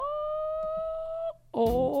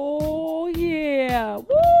Oh, yeah.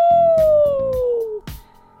 Woo!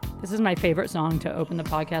 This is my favorite song to open the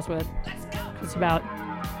podcast with. It's about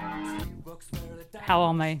how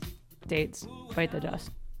all my dates bite the dust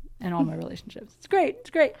and all my relationships. It's great. It's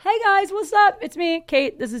great. Hey, guys. What's up? It's me,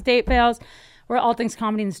 Kate. This is Date Fails. We're at All Things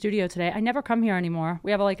Comedy in the studio today. I never come here anymore. We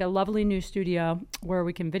have a lovely new studio where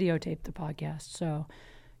we can videotape the podcast. So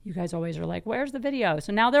you guys always are like, where's the video?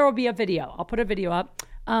 So now there will be a video. I'll put a video up.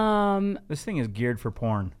 This thing is geared for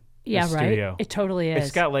porn. Yeah, right? Studio. It totally is.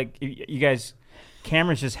 It's got you guys,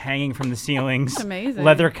 cameras just hanging from the ceilings. It's amazing.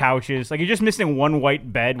 Leather couches. You're just missing one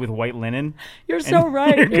white bed with white linen. You're so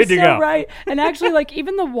right. You're good to go. Right. And actually,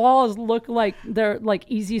 even the walls look like they're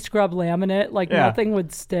easy scrub laminate. Nothing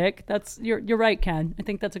would stick. You're right, Ken. I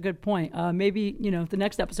think that's a good point. Maybe the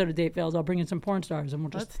next episode of Date Fails, I'll bring in some porn stars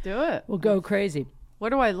and let's do it. We'll go crazy. Where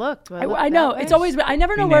do I look? I know. It's always. I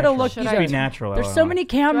never know where to look. Just be natural. There's so many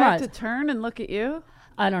cameras. Do I have to turn and look at you?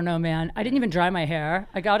 I don't know, man. I didn't even dry my hair.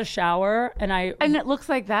 I got a shower and it looks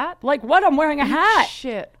like that? Like what? I'm wearing a hat.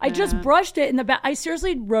 Shit. I just brushed it in the back. I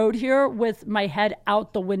seriously rode here with my head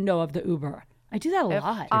out the window of the Uber. I do that a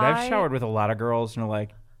lot. Dude, I've showered with a lot of girls and they're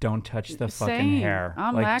like, don't touch the fucking hair.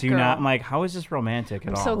 I'm that girl. I'm like, how is this romantic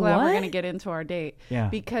at all? I'm so glad we're going to get into our date. Yeah.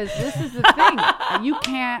 Because this is the thing.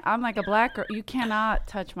 I'm like a black girl. You cannot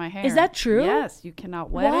touch my hair. Is that true? Yes. You cannot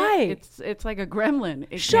wet it. It's like a gremlin.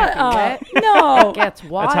 It Shut up. Wet. No. It gets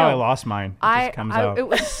wild. That's how I lost mine. It just comes out. It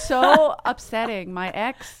was so upsetting. My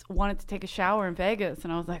ex wanted to take a shower in Vegas,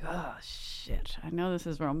 and I was like, oh, shit. I know this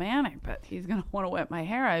is romantic, but he's going to want to wet my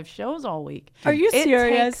hair. I have shows all week. Are you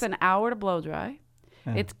serious? It takes an hour to blow dry.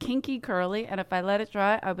 Yeah. It's kinky curly, and if I let it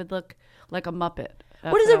dry, I would look like a Muppet.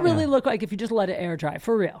 What does it really look like if you just let it air dry?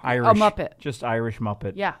 For real? Irish. A Muppet. Just Irish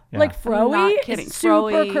Muppet. Yeah. Like froey? I'm not kidding. It's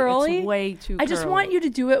super froey, curly? It's way too curly. I just want you to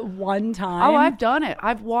do it one time. Oh, I've done it.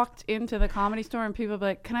 I've walked into the Comedy Store, and people be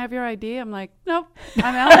like, can I have your ID? I'm like, nope,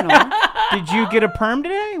 I'm Eleanor. Did you get a perm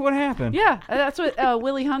today? What happened? Yeah, that's what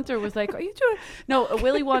Willie Hunter was like. Are you doing? No,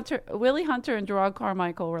 Willie Hunter and Gerard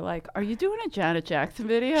Carmichael were like, are you doing a Janet Jackson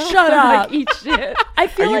video? Shut up. Like, eat shit. I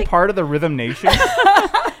feel Are you part of the Rhythm Nation?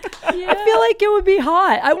 Yeah. I feel like it would be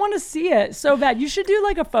hot. I want to see it so bad. You should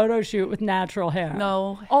do a photo shoot with natural hair.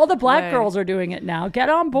 No. All the black girls are doing it now. Get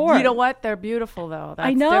on board. You know what? They're beautiful though. That's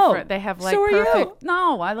I know. different. They have So are perfect. you.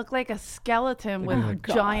 No, I look like a skeleton with a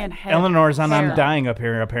giant head. Eleanor's on I'm Dying up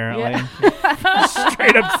here, apparently. Yeah.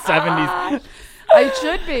 Straight up 70s. I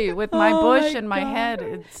should be with my bush and my head.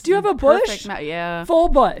 It's do you have a bush? Yeah. Full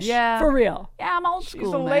bush? Yeah. For real? Yeah, I'm old school.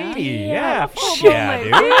 She's a man. lady. Yeah. Yeah,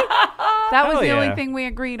 dude. That was the only thing we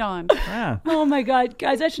agreed on. Yeah. Oh my God,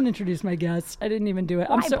 guys! I should introduce my guests. I didn't even do it.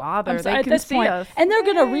 Why bother? I'm They at can this see point, us. and they're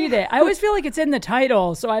gonna read it. I always feel like it's in the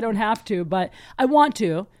title, so I don't have to, but I want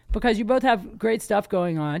to because you both have great stuff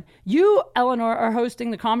going on. You, Eleanor, are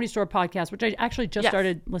hosting the Comedy Store podcast, which I actually just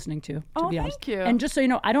started listening to be honest. Thank you. And just so you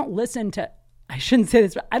know, I don't listen to. I shouldn't say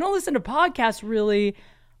this, but I don't listen to podcasts really.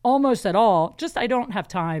 Almost at all. Just I don't have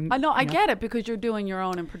time. I know. I get it because you're doing your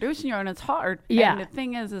own and producing your own. It's hard. Yeah. And the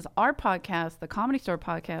thing is our podcast, the Comedy Store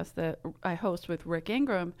podcast that I host with Rick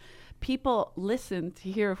Ingram, people listen to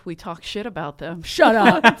hear if we talk shit about them. Shut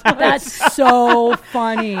up. That's so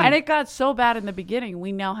funny. And it got so bad in the beginning.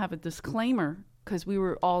 We now have a disclaimer because we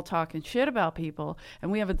were all talking shit about people,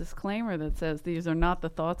 and we have a disclaimer that says these are not the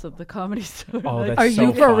thoughts of the Comedy Store. Oh, that's Are so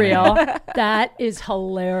you for funny. real? That is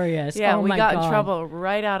hilarious. Yeah, oh we my got God. in trouble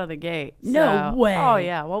right out of the gate. No way. Oh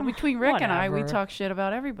yeah. Well, between Rick and I, we Whatever. talk shit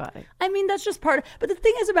about everybody. I mean, that's just part of, but the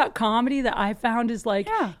thing is about comedy that I found is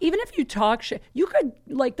even if you talk shit, you could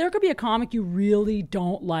there could be a comic you really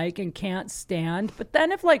don't like and can't stand, but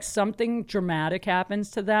then if something dramatic happens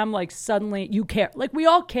to them, suddenly you care. We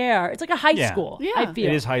all care. It's like a high school. Yeah. I feel.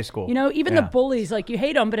 It is high school. Even the bullies, you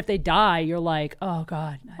hate them, but if they die, you're like, oh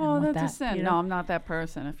God, I don't want that's that. a sin. No, I'm not that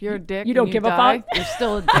person. If you're a dick, You don't and give a die, fuck? You're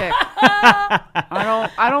still a dick.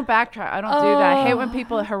 I don't backtrack. I don't do that. I hate when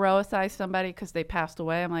people heroicize somebody because they passed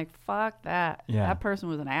away. I'm like, fuck that. Yeah. That person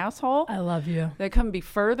was an asshole. I love you. They couldn't be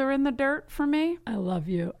further in the dirt for me. I love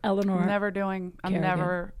you, Eleanor. I'm never doing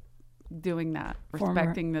that. Former-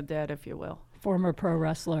 Respecting the dead, if you will. Former pro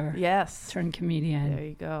wrestler. Yes. Turned comedian. There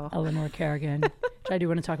you go. Eleanor Kerrigan. Which I do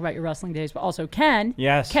want to talk about your wrestling days, but also Ken.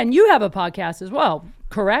 Yes. Ken, you have a podcast as well,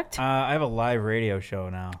 correct? I have a live radio show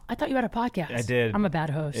now. I thought you had a podcast. I did. I'm a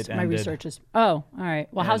bad host. It My ended. research is. Oh, all right.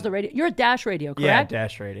 Well, how's the radio? You're at Dash Radio, Yeah, correct?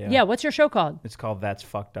 Dash Radio. Yeah. What's your show called? It's called That's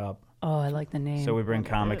Fucked Up. Oh, I like the name. So we bring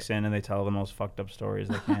comics in and they tell the most fucked up stories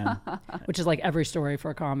they can. Which is like every story for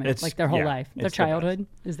a comic, It's- like their whole yeah, life, their it's the childhood.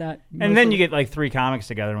 Is that? And then you get 3 comics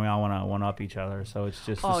together and we all want to one up each other. So it's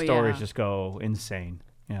just the Oh, stories yeah. just go insane.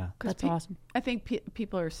 Yeah. That's awesome. I think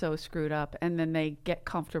people are so screwed up, and then they get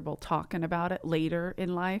comfortable talking about it later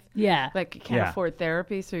in life. Yeah. Like you can't Yeah. afford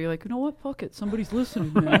therapy, so you're like, you know what? Fuck it. Somebody's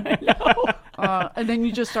listening, man. And then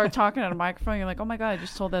you just start talking at a microphone. You're like, oh my God, I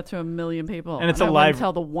just told that to a million people. And it's I a wouldn't live-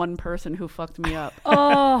 tell the one person who fucked me up.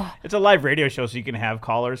 Oh, It's a live radio show, so you can have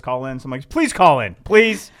callers call in. So I'm like, please call in.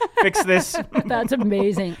 Please fix this. that's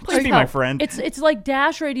amazing. Please be my friend. It's like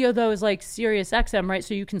Dash Radio though is like Sirius XM, right?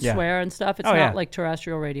 So you can Yeah. swear and stuff. It's Oh, not yeah. like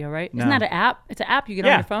terrestrial radio, right? No. Isn't that an app? It's an app you get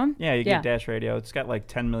on your phone. Yeah, you get Dash Radio. It's got like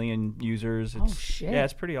 10 million users. It's, shit. Yeah,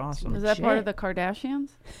 it's pretty awesome. Is that part of Shit. the Kardashians?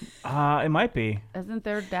 It might be. Isn't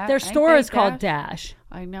there Dash? Their store is called Dash.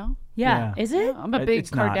 I know. Yeah. Yeah. Is it? I'm a big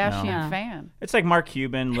It's not, no. Kardashian Yeah. fan. It's like Mark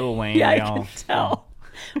Cuban, Lil Wayne. Yeah, they I all, can tell.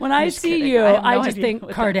 When I see kidding. you, I have no I just idea think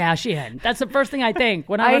what that- Kardashian. That's the first thing I think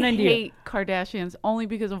when I I run into you. hate Kardashians only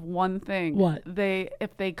because of one thing. What?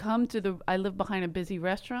 If they come to I live behind a busy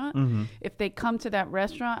restaurant. Mm-hmm. If they come to that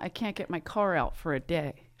restaurant, I can't get my car out for a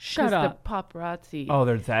day. Shut 'Cause up. The paparazzi Oh,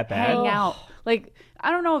 they're that bad? hang out. Like,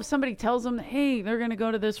 I don't know if somebody tells them, hey, they're going to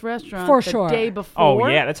go to this restaurant For the sure. day before. Oh,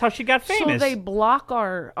 yeah. That's how she got famous. So they block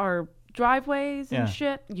our driveways and Yeah.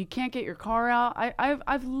 shit. You can't get your car out.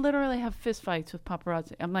 I've literally have fist fights with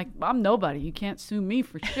paparazzi. I'm like, I'm nobody. You can't sue me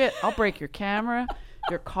for shit. I'll break your camera,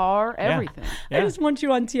 your car, everything. I Yeah. just want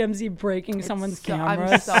you on TMZ breaking someone's so- I'm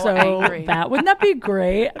camera so angry. bad. Wouldn't that be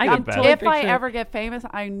great? I can bad. totally If I picture- ever get famous,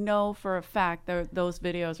 I know for a fact that those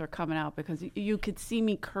videos are coming out because you could see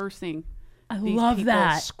me cursing. I These love people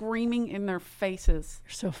that. screaming in their faces.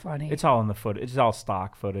 You're so funny. It's all in the footage. It's all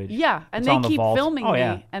stock footage. Yeah, and It's all in they the keep vault. filming Oh, me,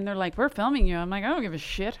 yeah. and they're like, "We're filming you." I'm like, "I don't give a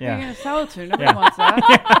shit. Who are Yeah. you gonna sell it to? Nobody Yeah. wants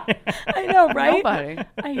that. I know, right? Nobody.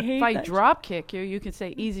 I hate If I that. drop kick you, you could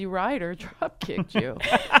say Easy Rider drop kicked you,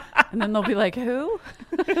 and then they'll be like, "Who?"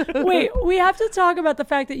 Wait, we have to talk about the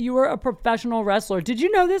fact that you were a professional wrestler. Did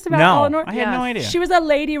you know this about No, Eleanor? I had no Yes. idea. She was a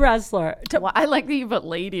lady wrestler. Well, I like that you put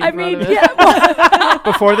lady. In I front mean, of it. yeah, well,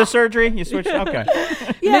 Before the surgery, you switched? Okay.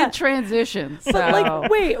 yeah. Mid transition. So. But like,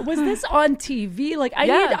 wait, was this on TV? Like,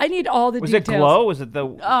 Yeah. I need all the Was it details. Glow? Was it the...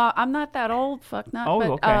 I'm not that old. Fuck not. Oh, but,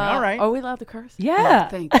 okay. All right. Are we allowed to curse? Yeah. Oh,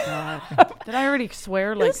 thank God. Did I already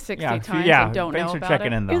swear like 60 yeah, times yeah. and don't Thanks know for about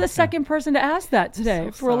checking it? in, though. You're the second person to ask that today. So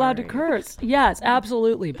if we're allowed to sorry. curse. Yes,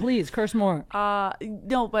 absolutely. Please curse more.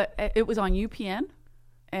 No, but it was on UPN,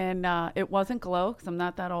 and it wasn't Glow because I'm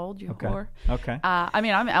not that old. You Okay. whore. Okay. I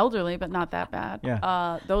mean, I'm elderly, but not that bad.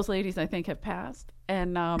 Yeah. Those ladies, I think, have passed.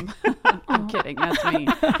 And I'm kidding. That's me.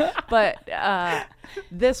 But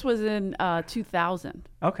this was in 2000.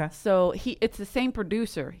 Okay. So it's the same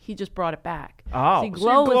producer. He just brought it back. Oh, See, so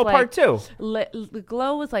you're Glow was Part 2. The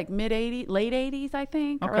Glow was like mid 80s, late 80s, I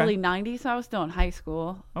think, Okay. early 90s. I was still in high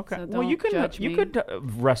school. Okay. So Well, you don't judge me. could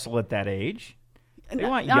wrestle at that age. They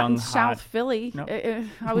want Not young, in hot. South Philly. No.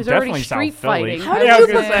 I was Definitely already South street Philly. fighting. How I did Yeah, I you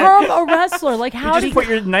was gonna say. become a wrestler? Like, You how just did put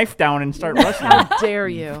your knife down and start wrestling. How dare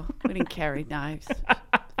you? We didn't carry knives.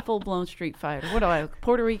 Full blown street fighter. What do I look,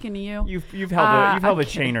 Puerto Rican to you? You've held I'm a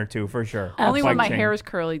chain or two for sure. Only A when fight my chain. hair is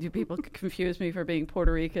curly do people confuse me for being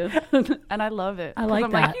Puerto Rican, and I love it. I 'Cause like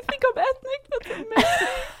I'm that. Like, you think I'm ethnic? That's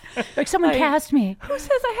amazing. like someone Like- cast me? Who says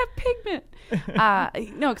I have pigment?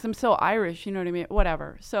 No, because I'm so Irish. You know what I mean?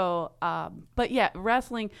 Whatever. So, but yeah,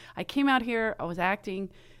 wrestling. I came out here. I was acting,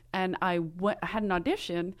 and I had an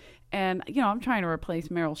audition. And I'm trying to replace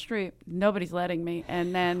Meryl Streep. Nobody's letting me.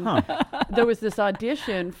 And then there was this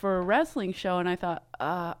audition for a wrestling show, and I thought,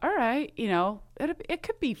 all right, it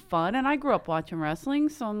could be fun. And I grew up watching wrestling,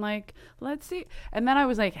 so I'm like, let's see. And then I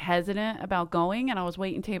was like hesitant about going, and I was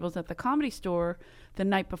waiting tables at the Comedy Store the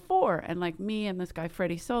night before, and like me and this guy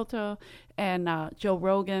Freddie Soto and Joe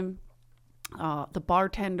Rogan. The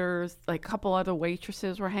bartenders, like a couple other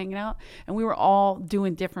waitresses were hanging out, and we were all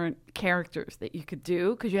doing different characters that you could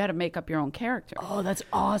do because you had to make up your own character. Oh, that's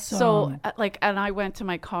awesome. So, and I went to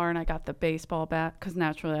my car and I got the baseball bat because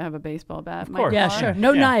naturally I have a baseball bat. In my course. yeah, car. sure.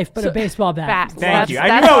 No Yeah. knife, but a baseball bat. Bat. Thank you. I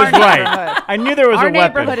That's knew I was our right. neighborhood. I knew there was Our a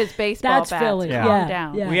weapon. neighborhood is baseball That's bats. Philly. Yeah. Calm Yeah,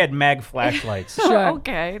 down. yeah. We had mag flashlights. Sure.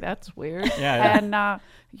 Okay, that's weird. Yeah. And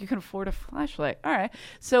you can afford a flashlight. All right.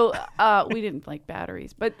 So we didn't like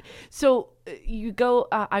batteries, but so you go.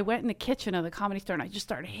 I went in the kitchen of the Comedy Store and I just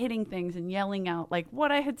started hitting things and yelling out like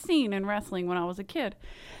what I had seen in wrestling when I was a kid,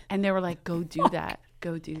 and they were like, "Go do that.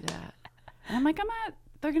 Go do that." And I'm like, "I'm not.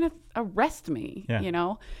 They're gonna arrest me,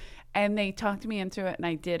 Yeah. And they talked me into it, and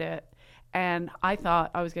I did it. And I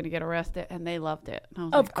thought I was going to get arrested, and they loved it. And I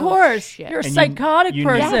was Of like, course. oh, shit. You're a And psychotic you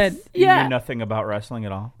person. Yes. You Yeah. knew nothing about wrestling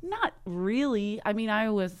at all. Not really. I mean, I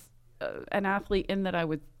was an athlete in that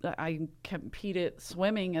I competed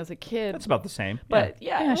swimming as a kid. That's about the same. but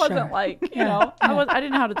yeah, Yeah, it wasn't sure. like, Yeah. I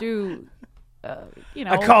didn't know how to do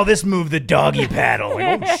I call this move the doggy paddle.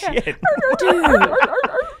 Like, oh shit, dude.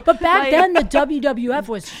 But back then, the WWF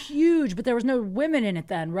was huge, but there was no women in it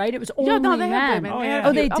then, right? It was only they men. had women. Oh, yeah.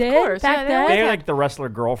 Oh, they Of did? course. Back Yeah, then? they're like the wrestler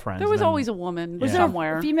girlfriends. There was then- always a woman Was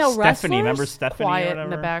somewhere. there female Stephanie, wrestlers? remember Stephanie? or Quiet in the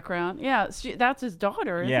whatever? background. Yeah, that's his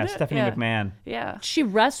daughter. Isn't Yeah, it? Stephanie McMahon. Yeah. She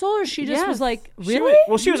wrestled, or she just was Yes. like, She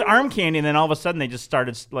really? she was arm candy, and then all of a sudden they just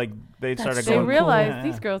started started so They going. realized Yeah,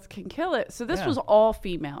 these yeah. girls can kill it. So this Yeah. was all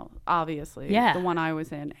female, obviously. Yeah. The one I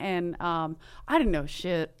was in. And I didn't know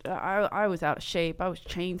shit. I was out of shape. I was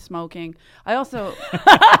chain smoking. I also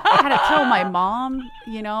had to tell my mom,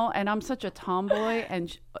 and I'm such a tomboy.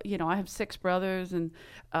 And, I have 6 brothers and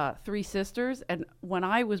 3 sisters. And when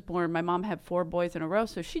I was born, my mom had 4 boys in a row.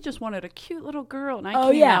 So she just wanted a cute little girl. And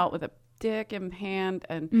I came out with a dick in hand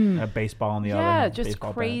and A baseball in the other. yeah, just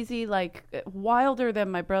baseball bat. crazy, like wilder than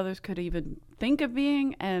my brothers could even think of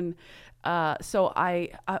being. And so I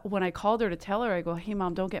when I called her to tell her, I go, "Hey,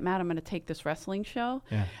 Mom, don't get mad. I'm going to take this wrestling show."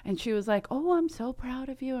 Yeah. And she was like, "Oh, I'm so proud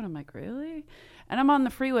of you." And I'm like, "Really?" And I'm on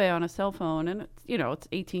the freeway on a cell phone, and it's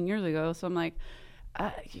 18 years ago, so I'm like,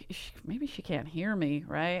 maybe she can't hear me,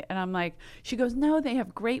 right? And I'm like, she goes, "No, they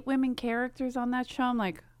have great women characters on that show." I'm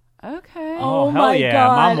like, okay. Oh, hell my yeah.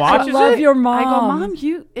 God. Mom watches I love it? your mom. I go,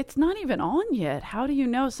 Mom, it's not even on yet. How do you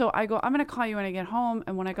know? So I go, I'm going to call you when I get home.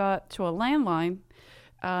 And when I got to a landline,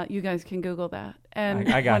 you guys can Google that.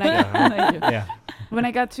 And I got when you. Thank you. Yeah. When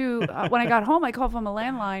I got home, I called from a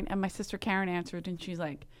landline, and my sister Karen answered, and she's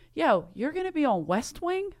like, "Yo, you're going to be on West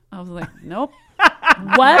Wing?" I was like, "Nope."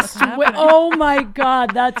 West Wing. Oh my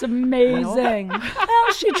God, that's amazing.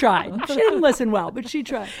 Well, she tried. She didn't listen well, but she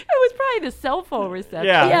tried. It was probably the cell phone reception.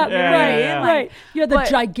 Yeah, right, yeah. right. You had the But-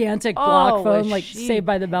 gigantic block phone, was like she Saved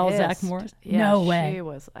by the Bell, Zach pissed. Morris. Yeah, No way. She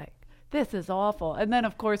was like, "This is awful." And then,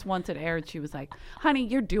 of course, once it aired, she was like, "Honey,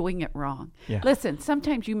 you're doing it wrong. Yeah. Listen,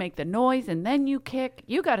 sometimes you make the noise and then you kick.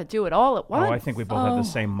 You got to do it all at once." Oh, I think we both have the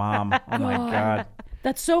same mom. Oh my God.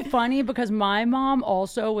 That's so funny because my mom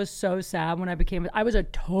also was so sad when I was a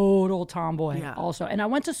total tomboy also. And I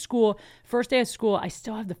went to school, first day of school, I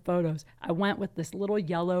still have the photos. I went with this little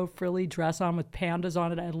yellow frilly dress on with pandas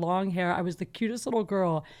on it. I had long hair. I was the cutest little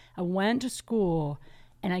girl. I went to school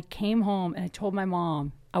and I came home and I told my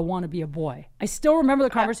mom, I want to be a boy. I still remember the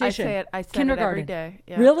conversation. I say it Kindergarten. every day.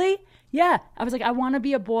 Yeah. Really? Yeah. I was like, I want to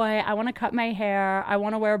be a boy. I want to cut my hair. I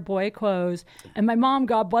want to wear boy clothes. And my mom,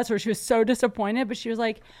 God bless her, she was so disappointed, but she was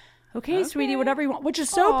like, okay, sweetie, whatever you want, which is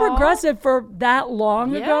so progressive for that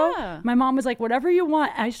long ago. Yeah. My mom was like, whatever you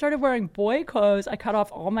want. I started wearing boy clothes. I cut off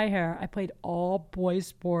all my hair. I played all boy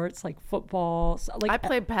sports, like football. I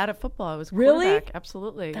played padded football. I was Really? quarterback.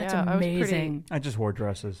 Absolutely. That's yeah, amazing. I just wore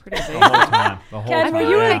dresses the basic. whole time. The whole Ken, time. were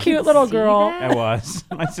you yeah. a cute little girl? I was.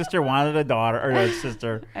 My sister wanted a daughter or a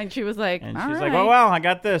sister, And she was like, and "All she's right, like, "Oh well, I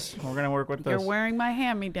got this. We're gonna work with you're this. wearing my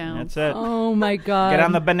hand-me-downs." That's it. Oh my God. Get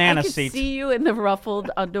on the I banana could seat." see you in the ruffled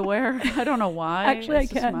underwear. I don't know why. Actually, I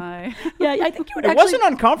It's just can. my- Yeah, I think you would It actually. wasn't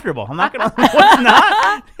uncomfortable. I'm not gonna. It was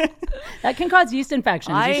not. That can cause yeast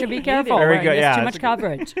infections. You I should be hate careful. it. Very wearing good, this. yeah, Too that's much a good-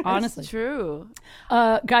 coverage, honestly. It's true.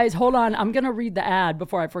 Guys, hold on. I'm going to read the ad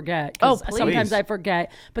before I forget. 'Cause Oh, please. sometimes I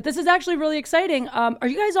forget. But this is actually really exciting. Are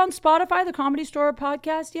you guys on Spotify, the Comedy Store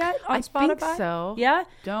podcast yet? On I Spotify? think so. Yeah?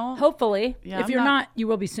 Don't. Hopefully. Yeah, if I'm you're not- not, you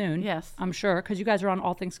will be soon. Yes. I'm sure, because you guys are on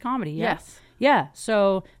All Things Comedy. Yeah? Yes. Yeah,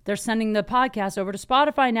 so they're sending the podcast over to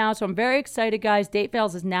Spotify now. So I'm very excited, guys. Date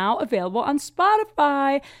Fails is now available on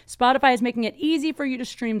Spotify. Spotify is making it easy for you to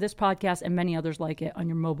stream this podcast and many others like it on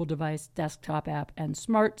your mobile device, desktop app, and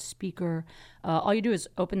smart speaker. All you do is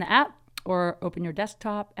open the app or open your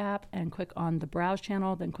desktop app and click on the browse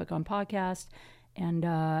channel, then click on podcast, and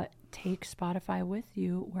take Spotify with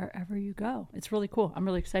you wherever you go. It's really cool. I'm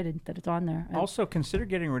really excited that it's on there. Also, consider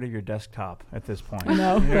getting rid of your desktop at this point. I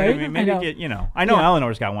know, You what right? I mean? Maybe I know. get, I know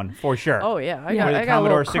Eleanor's got one for sure. Oh yeah, I Yeah. got, With I the got a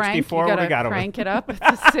Commodore little crank. 64, You what gotta we got over crank it up. It's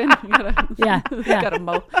a sin. You gotta, Yeah, yeah. gotta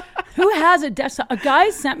mow. Who has a desktop? A guy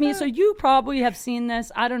sent me, so you probably have seen this.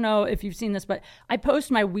 I don't know if you've seen this, but I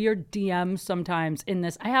post my weird DMs sometimes in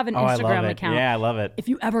this. I have an Oh, I Instagram love it. account. Yeah, I love it. If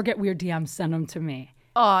you ever get weird DMs, send them to me.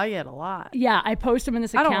 Oh, I get a lot. Yeah, I post them in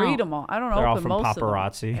this I account. don't read them all. I don't They're all open from most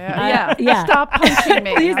paparazzi. of them. Yeah. Yeah. Stop punching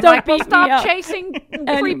me. Please I'm don't like, well, beat me stop up chasing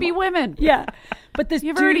creepy women. Yeah, but this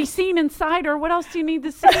You've dude, already seen inside her. What else do you need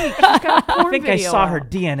to see? She's got a porn I think I video saw out. her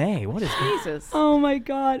DNA. What is that? Jesus. Oh my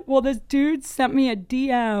God. Well, this dude sent me a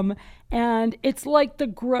DM And it's like the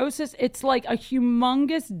grossest. It's like a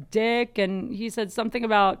humongous dick. And he said something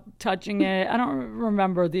about touching it. I don't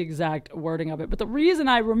remember the exact wording of it. But the reason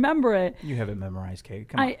I remember it. You have it memorized, Kate.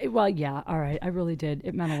 Come on. Well, yeah. All right. I really did.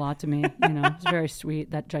 It meant a lot to me. You know, it's very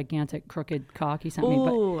sweet. That gigantic crooked cock he sent me.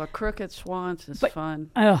 Ooh, a crooked schwanz is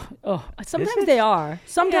fun. Sometimes they are.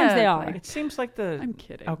 Sometimes they are. It seems like I'm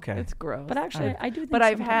kidding. Okay. It's gross. But actually, I do think But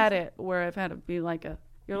I've sometimes. had it where I've had to be like you're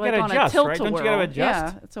You like gotta on adjust, a tilt-a-whirl. right? Don't you gotta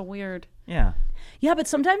adjust? Yeah, it's a weird. Yeah. Yeah, but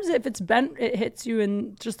sometimes if it's bent, it hits you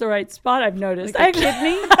in just the right spot. I've noticed. Like a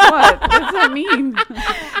kidney? What? What does that mean?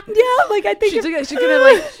 Yeah, like I think She's gonna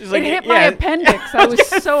like. She's like, it hit my appendix. I was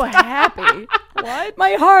so happy. What?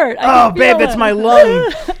 My heart. Oh, babe, that's my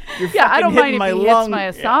lung. Yeah, I don't mind if my he lung. hits my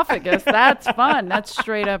esophagus. That's fun. That's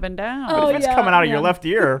straight up and down. Oh, If it's coming out of your left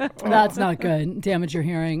ear. That's not good. Damage your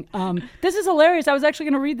hearing. This is hilarious. I was actually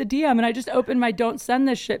going to read the DM and I just opened my "Don't Send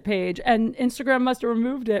This Shit" page and Instagram must have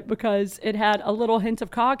removed it because it had a little hint of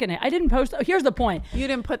cock in it. I didn't post. Here's the point. You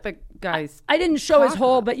didn't put the guy's. I didn't show his cock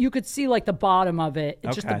hole, on. but you could see like the bottom of it.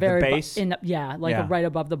 It's just the Okay, very the base? right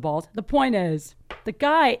above the balls. The point is, the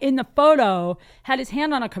guy in the photo had his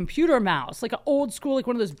hand on a computer mouse, like an old school, like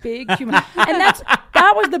one of those big human. And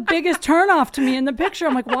that was the biggest turnoff to me in the picture.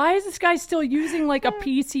 I'm like, why is this guy still using like a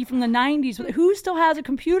PC from the 90s? Who still has a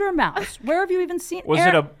computer mouse? Where have you even seen? Was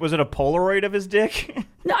it a Polaroid of his dick?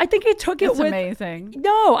 No, I think he took it It's with. amazing.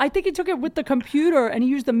 No, I think he took it with the computer and he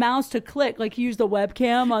used the mouse to click, like he used the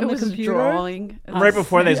webcam on It the was computer. drawing. Right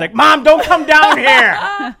before he's like, "Mom, don't come down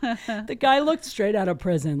here." The guy looked straight out of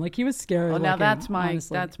prison, like he was scary. Oh, now looking, that's my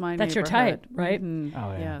honestly. That's That's your type, neighborhood. right? Mhm.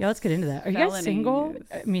 Oh, yeah. Yeah, let's get into that. Are you guys Felony single?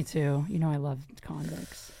 news. Me too. You know I love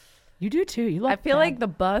convicts. You do too. You love. I feel that. like the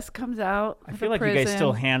bus comes out. I of feel the like you guys prison.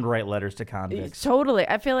 still handwrite letters to convicts. Totally.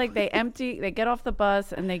 I feel like they get off the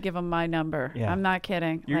bus and they give them my number. Yeah. I'm not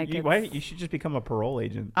kidding. You should just become a parole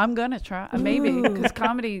agent. I'm gonna try maybe because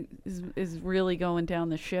comedy is really going down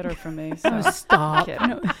the shitter for me. So stop.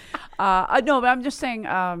 No, but I'm just saying.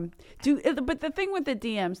 But the thing with the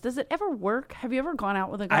DMs, does it ever work? Have you ever gone out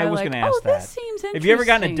with a guy I was like, going to ask oh, that. this seems interesting? Have you ever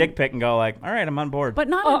gotten a dick pic and go like, "All right, I'm on board"? But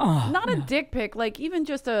not a dick pic, like even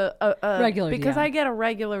just a Regular because DM. I get a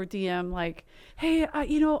regular DM like, hey,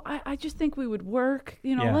 I just think we would work.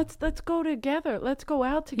 Yeah. Let's go together. Let's go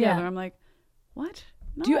out together. Yeah. I'm like, what?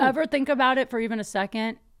 No. Do you ever think about it for even a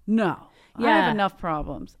second? No. I Yeah. have enough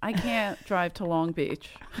problems. I can't drive to Long Beach.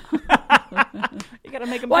 You got to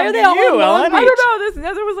make them Why come are to they all you, in Long Ellen. Beach? I don't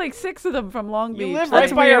know. There was like 6 of them from Long Beach. You live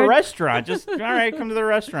That's right by a weird. restaurant. Just all right, come to the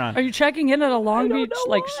restaurant. Are you checking in at a Long don't Beach know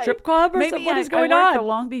like why. strip club or Maybe something? What is I going work on? the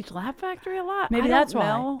Long Beach Laugh Factory a lot. Maybe I that's don't why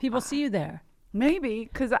know. people see you there. Maybe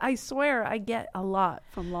because I swear I get a lot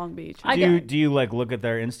from Long Beach. Do you like look at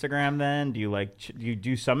their Instagram then? Do you like do you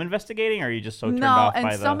do some investigating, or are you just so turned No, off and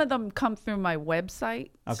by some of them come through my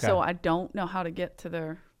website, Okay. so I don't know how to get to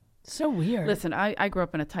their. So weird. Listen, I grew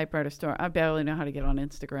up in a typewriter store. I barely know how to get on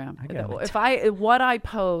Instagram. get What I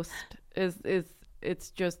post is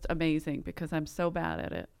it's just amazing because I'm so bad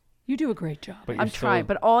at it. You do a great job. But you're I'm still- trying,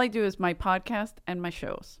 but all I do is my podcast and my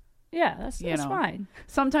shows. Yeah, that's You know. fine.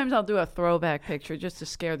 Sometimes I'll do a throwback picture just to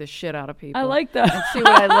scare the shit out of people. I like that. And see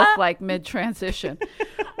what I look like mid transition.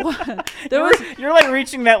 You're like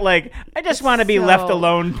reaching that like I just want to be So- left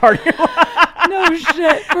alone part of your life. No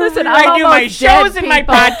shit. For Listen, real. I'm I do my almost dead, shows and my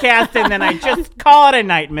people. podcast, and then I just call it a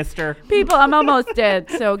night, mister. People, I'm almost dead,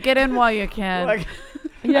 so get in while you can. Like,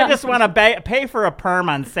 Yeah. I just want to pay for a perm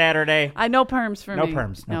on Saturday. I know perms for No me.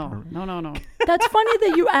 perms, no No. That's funny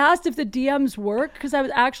that you asked if the DMs work because I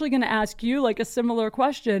was actually going to ask you like a similar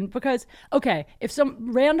question because, okay, if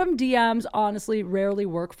some random DMs honestly rarely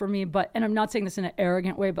work for me, and I'm not saying this in an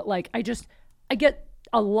arrogant way, but like I get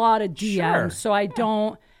a lot of DMs, Sure. so I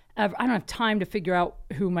don't have time to figure out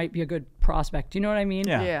who might be a good prospect. Do you know what I mean?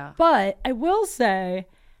 Yeah. Yeah. But I will say,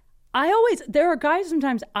 there are guys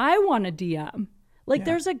sometimes I want to DM. Like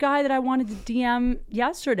there's a guy that I wanted to DM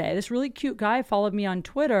yesterday. This really cute guy followed me on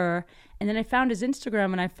Twitter, and then I found his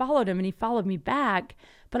Instagram and I followed him and he followed me back.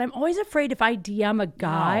 But I'm always afraid if I DM a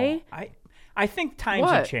guy, No, I think times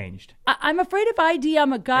have What? changed. I'm afraid if I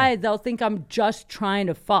DM a guy, they'll think I'm just trying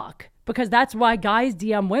to fuck because that's why guys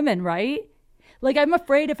DM women, right? Like I'm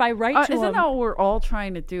afraid if I write to Isn't him. that what we're all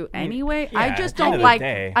trying to do anyway? Yeah, I at just the end don't of the like.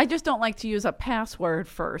 day. I just don't like to use a password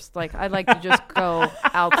first. Like I like to just go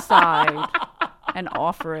outside and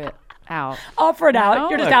offer it out. Offer it out. No.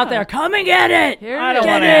 You're just out there. Come and get it. Here I it don't is.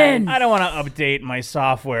 want in. to. I don't want to update my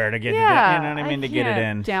software to get Yeah, it. You know what I mean? To get it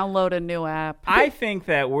in. can't Download a new app. I think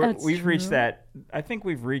that That's we've reached true. that. I think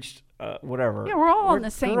we've reached whatever. Yeah, we're all on the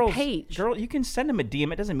same page. Girl, you can send them a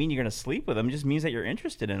DM. It doesn't mean you're going to sleep with them. It just means that you're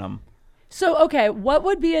interested in them. So, okay, what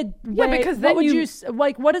would be a way, because what then would you-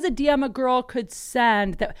 like, what is a DM a girl could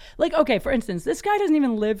send that, like, okay, for instance, this guy doesn't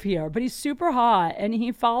even live here, but he's super hot and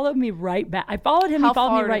he followed me right back. I followed him, How he followed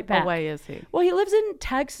far me right back. away is he? Well, he lives in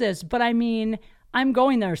Texas, but I mean, I'm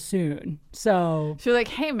going there soon. So, So you're like,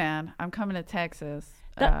 hey man, I'm coming to Texas.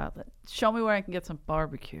 Show me where I can get some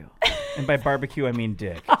barbecue. And by barbecue, I mean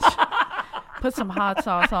dick. Put some hot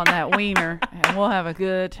sauce on that wiener, and we'll have a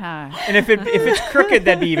good time. And if it's crooked,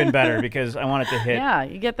 that'd be even better because I want it to hit. Yeah,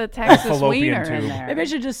 you get the Texas fallopian wiener in tube. there. maybe I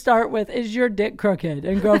should just start with, is your dick crooked?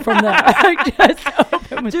 And go from there. Just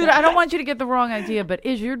open with Dude, that. I don't want you to get the wrong idea, but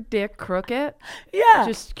is your dick crooked? Yeah.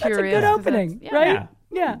 Just That's a curious, good 'cause opening, that's- right? Yeah.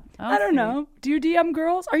 Yeah. I don't see. know. Do you DM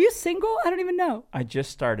girls? Are you single? I don't even know. I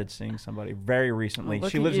just started seeing somebody very recently.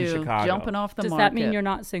 Look she at lives in you, Chicago. jumping off the Does market. that mean you're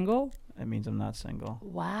not single? That means I'm not single.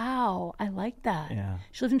 Wow. I like that. Yeah.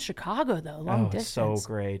 She lives in Chicago, though, long It's so distance.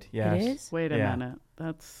 great. Yes. It is? Wait a Yeah. minute.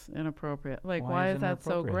 That's inappropriate. Like, Why why is is it that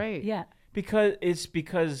so inappropriate? great? Yeah. Because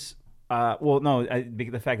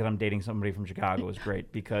the fact that I'm dating somebody from Chicago is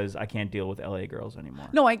great because I can't deal with LA girls anymore.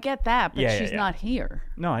 No, I get that, but Yeah, she's yeah. not here.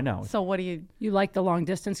 No, I know. So what do you? You like the long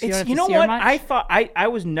distance? You don't have You to know see her what? much? I thought I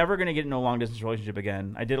was never gonna get into a long distance relationship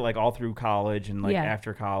again. I did it like all through college and like Yeah.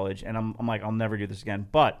 after college, and I'm like I'll never do this again.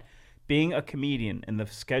 But being a comedian and the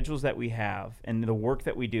schedules that we have and the work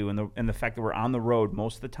that we do and the fact that we're on the road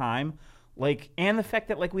most of the time, like, and the fact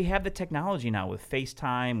that like we have the technology now with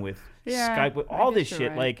FaceTime, with Yeah, Skype, with I all guess this you're shit,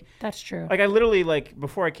 right. like. That's true. Like I literally like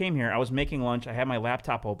before I came here, I was making lunch. I had my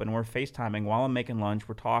laptop open. We're FaceTiming while I'm making lunch.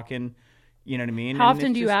 We're talking. You know what I mean? How And often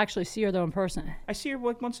it's do you just- actually see her, though, in person? I see her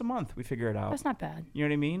like once a month. We figure it out. That's not bad. You know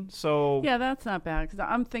what I mean? So Yeah, that's not bad. Because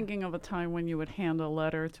I'm thinking of a time when you would hand a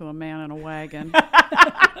letter to a man in a wagon.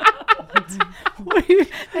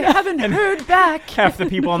 I haven't heard back. half the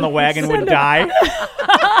people on the wagon would die.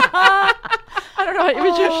 I don't know. It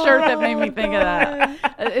was your shirt that made me think of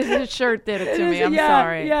that. His shirt did it to me. I'm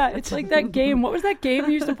sorry. Yeah, it's like that game. What was that game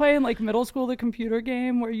we used to play in like middle school, the computer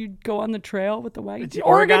game where you'd go on the trail with the wagon? It's the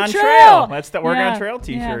Oregon Trail. That's the Oregon Yeah, Trail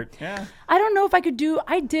T-shirt. Yeah. I don't know if I could do.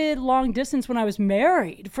 I did long distance when I was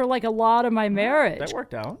married for like a lot of my marriage. That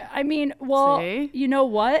worked out. I mean, well, See? you know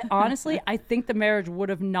what? Honestly, I think the marriage would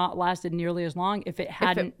have not lasted nearly as long if it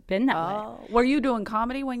hadn't been that way. Oh, were you doing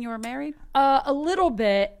comedy when you were married? A little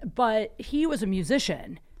bit, but he was a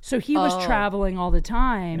musician. So he was traveling all the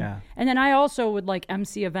time. Yeah. And then I also would like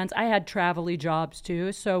MC events. I had travel-y jobs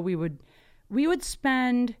too. So we would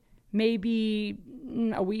spend maybe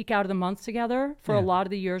a week out of the month together for a lot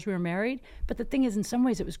of the years we were married. But the thing is, in some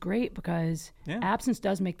ways it was great because absence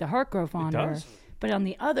does make the heart grow fonder. does. But on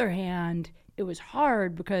the other hand, it was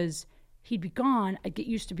hard because he'd be gone. I'd get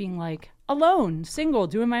used to being like alone, single,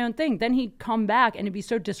 doing my own thing. Then he'd come back and it'd be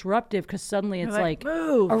so disruptive because suddenly it's like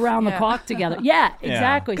move. around the Yeah. clock together. Yeah,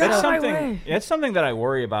 exactly. That's So something that I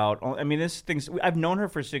worry about. I mean, I've known her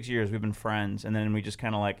for 6 years. We've been friends, and then we just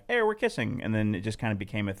kind of like, hey, we're kissing, and then it just kind of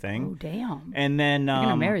became a thing. oh damn. And then, You're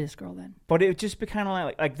gonna marry this girl then. but it just be kind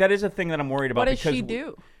of like that is a thing that I'm worried about. What does because she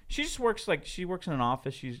do? She just works she works in an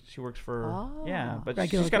office. She works for but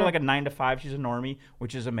Regular she's got girl. like a 9 to 5. She's a normie,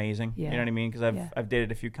 which is amazing. Yeah. You know what I mean? Because Yeah. I've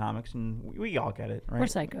dated a few comics, and we all get it, right? We're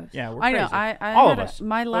psychos. Yeah, we're I know. crazy. I all had of us.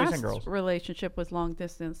 My boys last and girls. relationship was long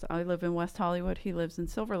distance. I live in West Hollywood. He lives in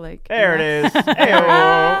Silver Lake. There And it is. that's Hey-o.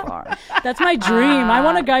 far. That's my dream. I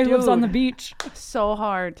want a guy who lives on the dude. beach. So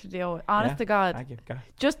hard to deal with. Honest to God. God.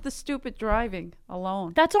 Just the stupid driving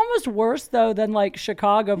alone. That's almost worse though than like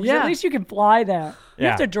Chicago because Yeah. at least you can fly there. You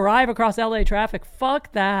have Yeah. to drive across LA traffic.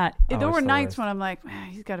 Fuck that. Oh, There it's were the nights worst. when I'm like, man,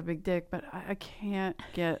 he's got a big dick, but I can't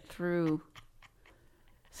get through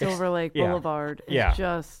Silver Lake yeah. Boulevard. It's Yeah.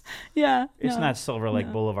 just, Yeah. It's no. not Silver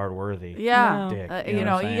Lake Boulevard worthy. yeah. Dick, You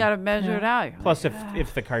know, you got to measure it out. You're Plus, like,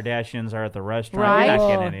 if the Kardashians are at the restaurant, Right. you're not Oh,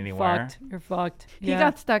 getting anywhere. Fucked. You're fucked. He Yeah.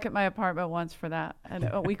 got stuck at my apartment once for that, and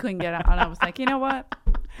we couldn't get out. And I was like, you know what?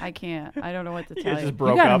 I can't. I don't know what to You tell guys you. just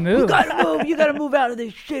broke gotta up. move. You gotta move out of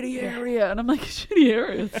this shitty area. And I'm like, shitty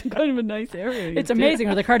area? It's kind of a nice area. It's amazing,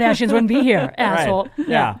 or the Kardashians wouldn't be here, asshole. Right.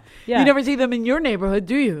 Yeah. Yeah. You never see them in your neighborhood,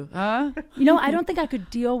 do you? Huh? You know, I don't think I could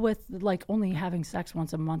deal with like only having sex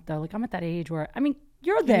once a month though. Like I'm at that age where I mean,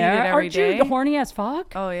 you're need there. it every Aren't day? you horny as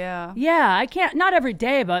fuck? Oh, yeah. Yeah, I can't. Not every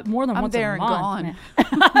day, but more than I'm once there a and month.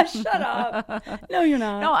 gone. Man. Shut up. No, you're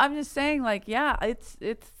not. No, I'm just saying, like, yeah, it's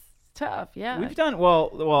tough. Yeah. We've done well.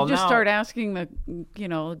 You just now, start asking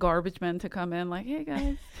the garbage men to come in, like, hey,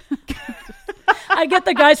 guys. I get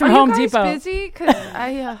the guys from Are Home you guys Depot. busy?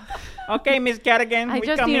 Because Okay, Miss Kerrigan, I we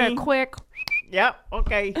just come need in. a quick. Yep.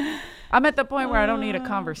 Okay. I'm at the point where I don't need a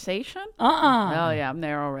conversation. Oh yeah, I'm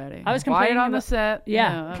there already. I was Quiet complaining on the about- set.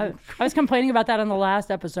 Yeah. I was complaining about that on the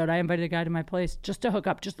last episode. I invited a guy to my place just to hook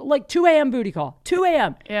up, just like 2 a.m. booty call. 2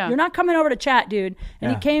 a.m. Yeah. You're not coming over to chat, dude.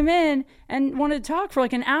 And Yeah. he came in and wanted to talk for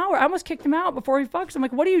like an hour. I almost kicked him out before he fucks. I'm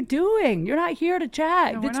like, what are you doing? You're not here to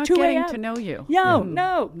chat. No, we're It's not 2 getting a.m. to know you. No.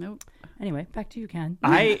 Nope. Anyway, back to you, Ken.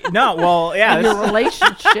 Yeah. Your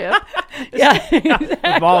relationship. Yeah.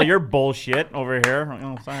 With all your bullshit over here.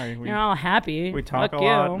 Oh, sorry. You're all happy. We talk Fuck a you.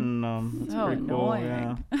 lot, and it's So pretty cool. annoying.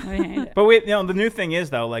 Yeah. I hate it. But the new thing is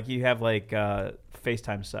though, like you have like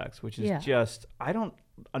FaceTime sex, which is Yeah. just I don't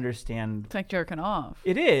understand. It's like jerking off.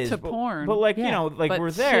 It is To but, porn. but like Yeah. you know, like but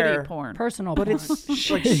we're there. shitty porn. Personal But porn. it's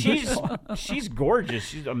like she's gorgeous.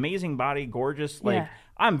 She's amazing body, gorgeous. Like Yeah.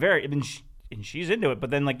 I'm very, and she's into it. But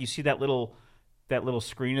then like you see that little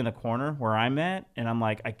screen in the corner where I'm at, and I'm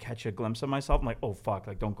like, I catch a glimpse of myself. I'm like, oh fuck,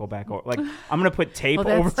 like don't go back over. Like I'm gonna put tape Oh,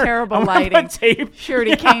 that's over. terrible I'm gonna lighting. put tape. She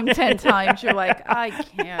already came 10 times. You're like, I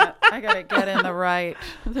can't. I gotta get in the right.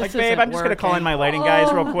 This Like, babe, isn't I'm just gonna call in working. my lighting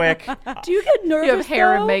guys real quick. Do you get nervous? You have hair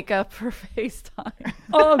though? and makeup for FaceTime.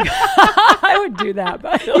 Oh, God. I would do that.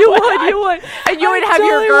 By the way. You would. And you I would have your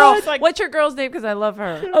totally girl. would. Like- What's your girl's name? Because I love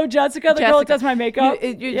her. Oh, Jessica, the girl that does my makeup.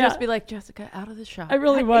 You'd Yeah. just be like, Jessica, out of the shop. I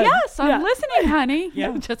really would. Yes, I'm Yeah. listening, honey.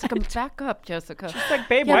 Yeah. Jessica, back up, Jessica. It's like,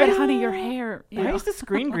 babe, Yeah, why but is, honey, your hair. you why know. is the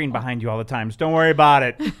screen green behind you all the time? Just don't worry about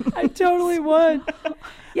it. I totally would.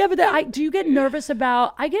 Yeah, but do you get nervous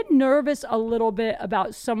about? I get nervous a little bit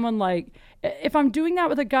about someone like if I'm doing that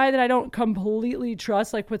with a guy that I don't completely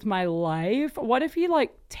trust, like with my life. What if he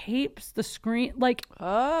like tapes the screen? Like,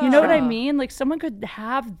 you know what I mean? Like someone could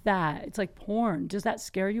have that. It's like porn. Does that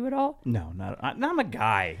scare you at all? No, not I'm a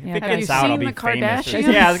guy. Yeah. If it Have gets you out, I'll seen be the famous.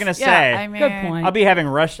 Kardashians? Yeah, I was gonna say. Yeah, I mean, Good point. I'll be having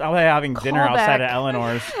dinner outside Callback. of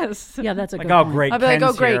Eleanor's. Yes. Yeah, that's a Like, good oh point. great, I'll be like,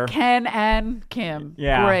 Ken's oh, great. here. Ken and Kim.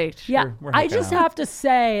 Yeah. Great. Yeah, We're I hooking just up. have to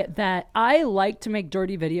say that I like to make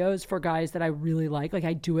dirty videos for guys that I really like. Like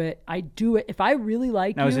I do it. If I really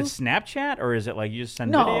like Now, you, is it Snapchat or is it like you just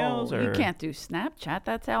send No, videos? Or? you can't do Snapchat.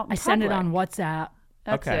 That's out in I send it on public. WhatsApp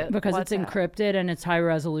That's Okay. it. because it's WhatsApp. encrypted and it's high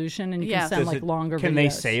resolution and you Yes. can send Does like it- longer Can videos. they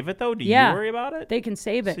save it though? Do Yeah. you worry about it? They can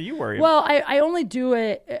save it. So you worry Well, I only do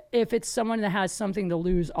it if it's someone that has something to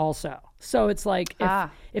lose also. So it's like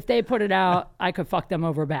if they put it out, I could fuck them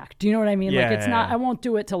over back. Do you know what I mean? Yeah, like it's yeah, not. yeah. I won't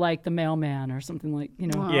do it to like the mailman or something like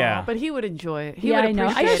Oh, Yeah. but he would enjoy it. He Yeah, would I know.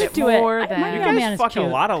 I appreciate should it do it. more I- than. my You mailman guys is fuck a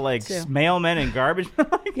cute, lot of like too. mailmen and garbage.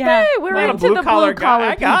 Like, Yeah. Hey, we're Well, into the blue blue-collar collar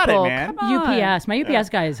guy- I got it, people. man. Come on. UPS. My UPS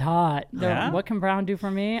guy is hot. Yeah? What can Brown do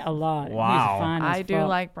for me? A lot. Wow. He's fine as I do fuck.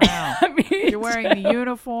 like brown. You're wearing the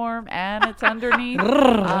uniform and it's underneath.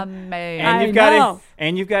 Amazing. and you've I got know.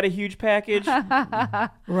 you've got a huge package.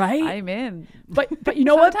 right? I'm in. But you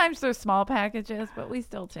know what? Sometimes they're small packages, but we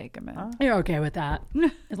still take them in. You're okay with that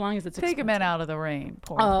as long as it's Take them expensive. in out of the rain.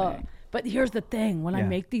 Poor thing. But here's the thing: when I Yeah.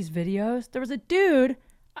 make these videos, there was a dude.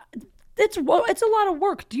 It's a lot of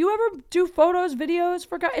work. Do you ever do photos, videos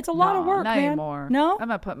for guys? It's a lot of work, not man. anymore. No, I'm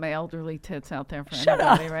gonna put my elderly tits out there for Shut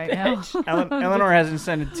anybody up, right now. Eleanor hasn't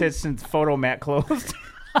sent tits since Photomat closed.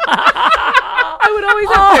 I would always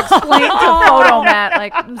have to explain to Photomat,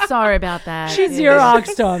 like, I'm sorry about that. she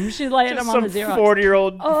Xeroxed them. She laid them on Some the Xerox.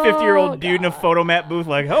 40-year-old, 50-year-old dude in a Photomat booth,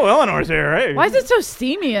 like, oh, Eleanor's here. Hey. Why is it so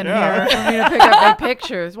steamy in Yeah. here for me to pick up my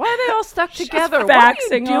pictures? Why are they all stuck together? What are you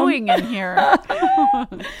faxing 'em. doing in here?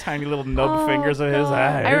 Tiny little nub fingers of his?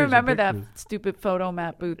 I remember that stupid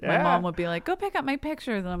Photomat booth. My Yeah. mom would be like, go pick up my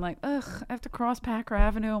pictures. And I'm like, ugh, I have to cross Packer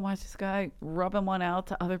Avenue and watch this guy rubbing one out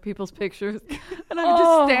to other people's pictures. And I would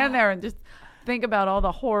just stand there and just think about all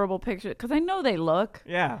the horrible pictures. Because I know they look.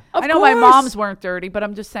 Yeah. Of I know my course. mom's weren't dirty, but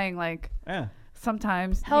I'm just saying, like, Yeah.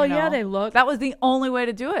 sometimes. Hell you yeah, know, they look. That was the only way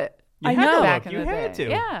to do it. I You had to know. look. Back in You the had day. to.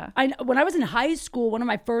 Yeah. When I was in high school, one of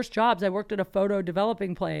my first jobs, I worked at a photo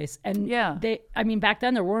developing place, and Yeah. back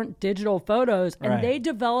then there weren't digital photos, and Right. they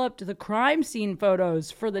developed the crime scene photos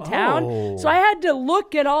for the town. Oh. So I had to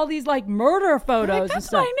look at all these like murder photos and That's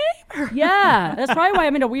stuff. my neighbor. Yeah, that's probably why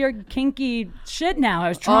I'm into weird, kinky shit now. I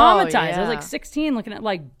was traumatized. I was yeah. like 16, looking at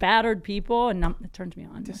like battered people, and it turns me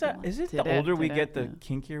on. Is it Did the it, older we did get, it, the yeah.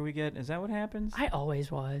 kinkier we get? Is that what happens? I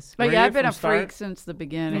always was. But Were yeah, you I've been from a freak start? since the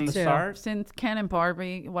beginning. From the too. start? Since Ken and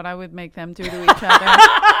Barbie, what I would make them do to each other.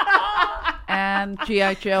 And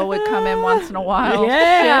G.I. Joe would come in once in a while.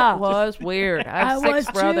 Yeah. Shit was weird. I have I was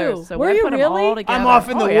six brothers. too. So Were we you put them really? all together. I'm off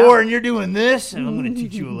in the Oh, yeah. war and you're doing this, and I'm going to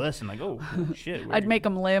teach you a lesson. Like, oh, shit. I'd make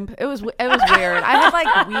them limp. It was weird. I had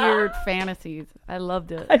like weird fantasies. I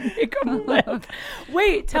loved it. Make 'em live.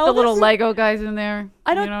 Wait, Put tell the little us- Lego guys in there.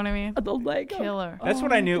 I don't- You know what I mean? the Lego. Killer. That's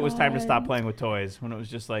when I knew it was time to stop playing with toys. When it was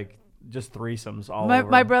just like just threesomes all My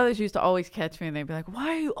over. brothers used to always catch me and they'd be like, why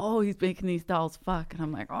are you always making these dolls fuck? And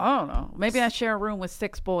I'm like, I don't know. Maybe I share a room with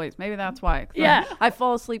 6 boys. Maybe that's why. Yeah. I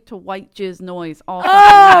fall asleep to white jizz noise all Oh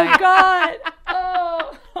fucking night. God.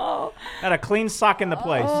 Oh. Got a clean sock in the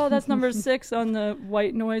place. Oh, that's number 6 on the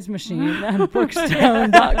white noise machine at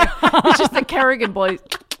Brookstone.com. It's just the Kerrigan boys.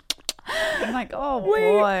 I'm like, oh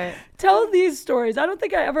boy. Tell these stories. I don't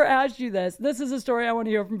think I ever asked you this. This is a story I want to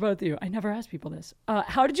hear from both of you. I never ask people this.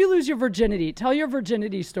 How did you lose your virginity? Tell your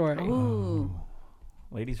virginity story. Ooh.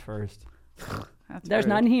 Ladies first. There's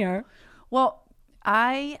none here. Well,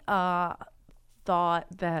 I thought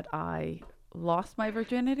that I lost my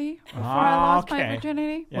virginity before I lost my okay.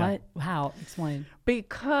 virginity. Yeah. What? How? Explain.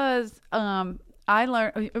 Because I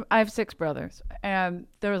learned, I have 6 brothers, and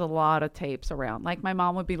there was a lot of tapes around. Like my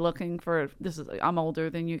mom would be looking for, I'm older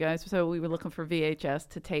than you guys, so we were looking for VHS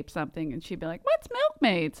to tape something, and she'd be like, what's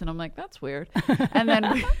Milkmaids? And I'm like, that's weird. And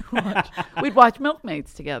then we'd watch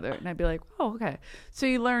Milkmaids together, and I'd be like, oh, okay. So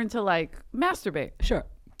you learn to like masturbate. Sure.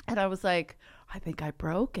 And I was like, I think I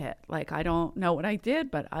broke it. Like, I don't know what I did,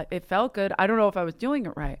 but it felt good. I don't know if I was doing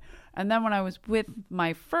it right. And then when I was with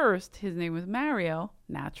my first, his name was Mario,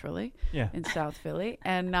 naturally, in South Philly.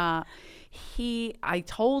 And I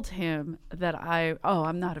told him that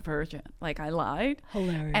I'm not a virgin. Like, I lied.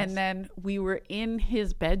 Hilarious. And then we were in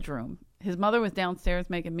his bedroom. His mother was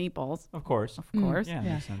downstairs making meatballs. Of course. Of course. Yeah,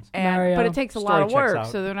 makes sense. And, but it takes a lot Story of checks work,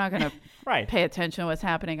 out. so they're not going to Right. pay attention to what's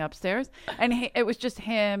happening upstairs. And it was just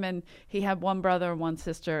him, and he had one brother and one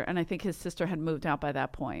sister, and I think his sister had moved out by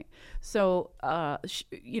that point. So,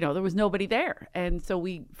 there was nobody there. And so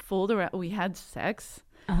we fooled around. We had sex.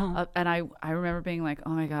 And I remember being like,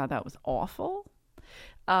 oh, my God, that was awful.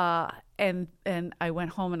 And I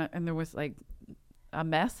went home, and there was like a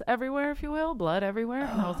mess everywhere, if you will, blood everywhere.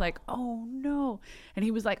 And I was like, oh no. And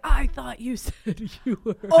he was like, I thought you said you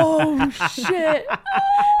were. Oh shit.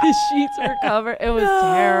 His sheets were covered. It was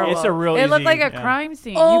terrible. It's a real It looked easy- like a yeah. crime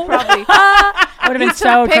scene. Oh. You probably I would have been took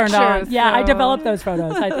so turned on. pictures, Yeah, I so- developed those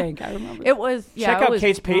photos, I think. I remember. it was Check it out was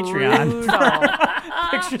Kate's Patreon.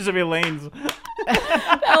 brutal. Pictures of Elaine's.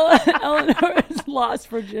 Eleanor's lost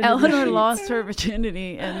virginity. Eleanor lost her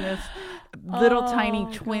virginity in this little tiny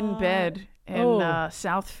twin bed in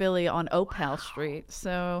South Philly on Opal Street.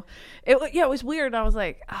 So it was weird. I was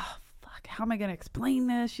like, oh, fuck, how am I going to explain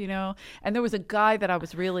this, And there was a guy that I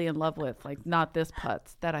was really in love with, like not this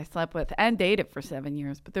putz, that I slept with and dated for 7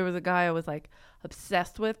 years. But there was a guy I was like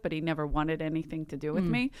obsessed with, but he never wanted anything to do with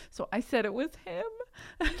me. So I said it was him.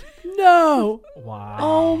 No. Wow.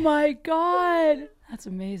 Oh my God. That's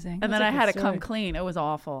amazing. And That's then a I good had to story. come clean. It was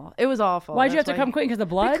awful. It was awful. Why'd you have That's to come clean? Because of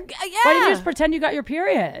blood? Because- Why didn't you yeah. just pretend you got your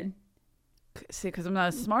period? See, because I'm not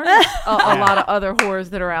as smart as a lot of other whores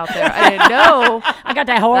that are out there. I didn't know. I got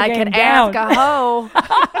that whole I game could down. ask a hoe.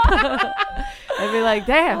 I'd be like,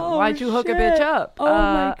 damn, Oh, why'd you hook a shit. bitch up? Oh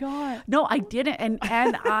my God. No, I didn't. And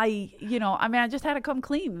I, I just had to come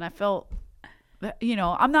clean. And I felt,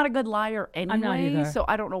 I'm not a good liar anyway. not either. So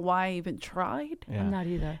I don't know why I even tried. Yeah. I'm not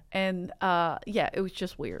either. And it was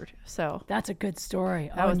just weird. So That's a good story.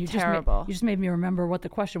 That was and terrible. You just made me remember what the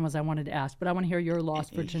question was I wanted to ask, but I want to hear your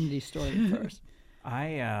lost virginity story first.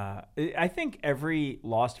 I think every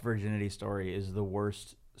lost virginity story is the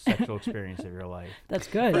worst sexual experience of your life. That's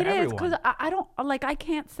good. it is everyone. because I don't I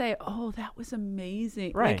can't say, oh, that was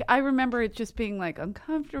amazing. Right. Like I remember it just being like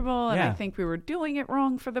uncomfortable, and I Yeah. think we were doing it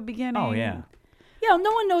wrong for the beginning. Oh, yeah. Yeah,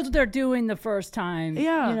 no one knows what they're doing the first time.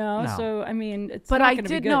 Yeah. No. So I mean, it's But not I gonna be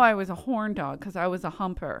did good. know I was a horn dog because I was a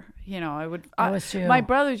humper. I would. I was too. My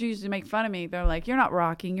brothers used to make fun of me. They're like, "You're not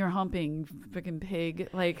rocking, you're humping, you freaking pig."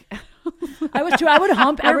 Like, I was too. I would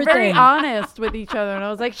hump we're everything. very honest with each other, and I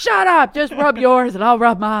was like, "Shut up, just rub yours, and I'll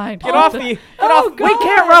rub mine." Get off me. Oh, We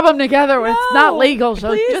can't rub them together. It's not No. legal, so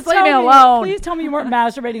Please just leave tell me alone. Please tell me you weren't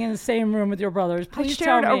masturbating in the same room with your brothers. I Please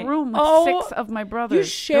shared tell me. a room with Oh, 6 of my brothers. You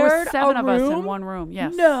shared there were 7 a of us in room? one room.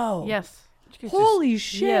 Yes. No. Yes. Holy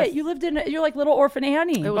shit! Yes. You lived in. You're like little orphan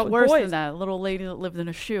Annie. It was but with worse boys. than that. A little lady that lived in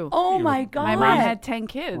a shoe. Oh my God! My mom had 10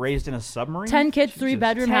 kids. Raised in a submarine? 10 kids, Jesus.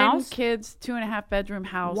 3-bedroom 10 house. kids, 2.5 bedroom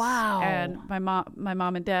house. Wow. And my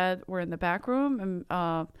mom and dad were in the back room, and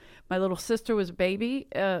my little sister was a baby,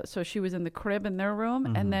 so she was in the crib in their room.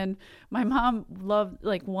 Mm-hmm. And then my mom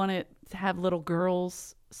wanted to have little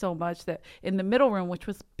girls so much that in the middle room, which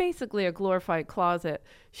was basically a glorified closet,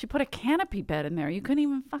 she put a canopy bed in there. You couldn't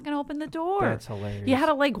even fucking open the door. That's hilarious. You had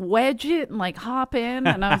to wedge it and hop in.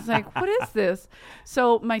 And I was like, what is this?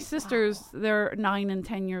 So my sisters, they're 9 and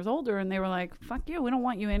 10 years older, and they were like, fuck you. We don't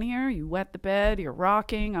want you in here. You wet the bed. You're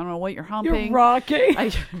rocking. I don't know what you're humping. You're rocking.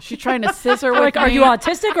 She's trying to scissor with Like, me. are you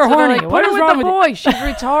autistic or So they're horny? like, What put is her wrong with with the boy? She's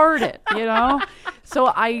retarded,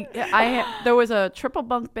 So there was a triple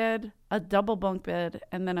bunk bed, a double bunk bed,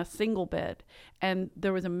 and then a single bed. And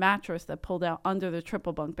there was a mattress that pulled out under the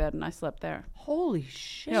triple bunk bed, and I slept there. Holy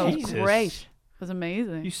shit. Yeah, it was Jesus. great. It was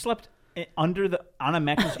amazing. You slept on a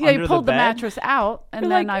mattress Yeah, under you pulled the the bed? mattress out, and You're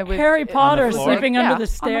then like I would Harry Potter floor? sleeping Yeah, under on the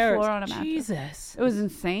the stairs. floor on a mattress. Jesus. It was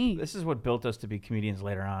insane. This is what built us to be comedians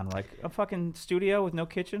later on. Like a fucking studio with no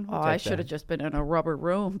kitchen. Oh, I should have just been in a rubber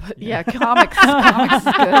room, but yeah, comics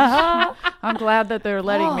is good. I'm glad that they're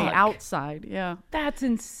letting me Fuck. outside. Yeah, That's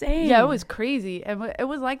insane. yeah, it was crazy, and it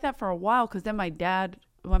was like that for a while. Because then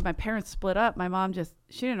when my parents split up, my mom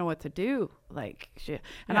she didn't know what to do. Like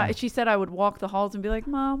she said I would walk the halls and be like,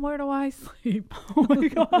 "Mom, where do I sleep?" Oh my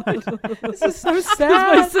God. This is so My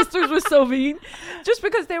sad. sisters were so mean, just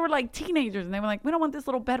because they were like teenagers and they were like, "We don't want this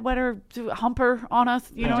little bedwetter to humper on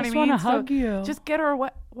us." You know what I just mean? wanna hug you. Just get her away.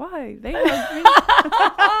 Why? They hug me.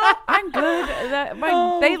 I'm good.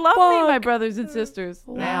 Oh, they love me, my fuck. brothers and sisters.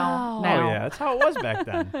 Wow. Now. Oh yeah, that's how it was back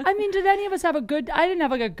then. I mean, did any of us have a good? I didn't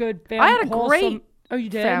have like a good family. I had a great Oh, you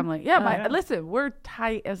did? family. Yeah, yeah. listen, we're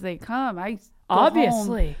tight as they come. I go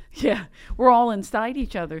Obviously. home. Yeah, we're all inside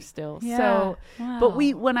each other still. Yeah. So, Wow. but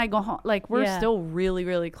when I go home, like we're Yeah. still really,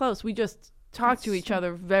 really close. We just talk to each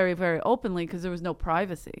other very, very openly because there was no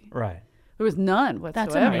privacy. Right. There was none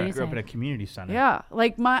whatsoever. amazing. I grew up in a community center. Yeah,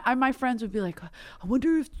 like my friends would be like, I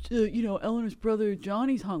wonder if Eleanor's brother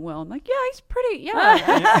Johnny's hung well. I'm like, yeah, he's pretty. Yeah,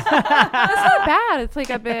 that's not bad. It's like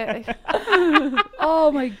a bit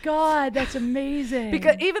Oh my God, that's amazing.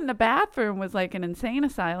 because even the bathroom was like an insane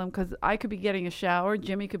asylum because I could be getting a shower,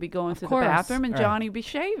 Jimmy could be going to course. the bathroom, and Right. Johnny would be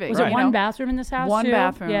shaving. was you it one know? bathroom in this house? One too?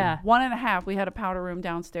 bathroom. Yeah. 1.5. We had a powder room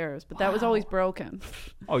downstairs, but that was always broken.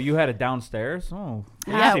 Oh, you had it downstairs? Oh,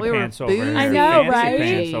 Yeah, fancy we were pants over bougie. here. I know, Fancy right?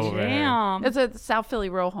 Pants over here. Damn. It's a South Philly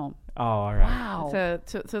row home. Oh, all right. Wow.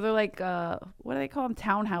 So they're like, what do they call them?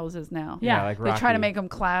 Townhouses now. Yeah. like They try to Rocky. make them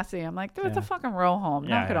classy. I'm like, dude, it's a Yeah. fucking row home.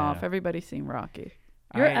 Yeah, Knock it yeah, off. yeah. Everybody's seen Rocky.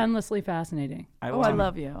 You're I- endlessly fascinating. I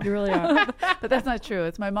love you. You really are. But that's not true.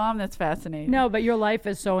 It's my mom that's fascinating. No, but your life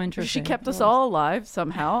is so interesting. She kept us all alive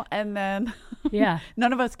somehow. And then Yeah.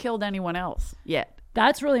 none of us killed anyone else yet.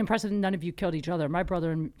 That's really impressive. None of you killed each other. My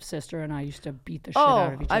brother and sister and I used to beat the shit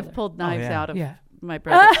out of each I've other. pulled knives yeah. out of Yeah. my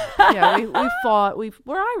brother. Yeah, we fought. We're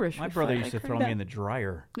Irish. My We brother fight used to like throw crazy. me in the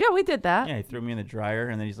dryer. Yeah, we did that. Yeah, he threw me in the dryer,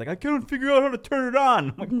 and then he's like, I couldn't figure out how to turn it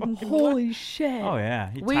on. I'm like, "What?" Holy shit. Oh, yeah.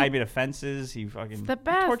 He We- tied me to fences. He fucking the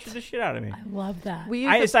best. tortured the shit out of me. I love that. We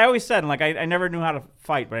used I always said, like, I never knew how to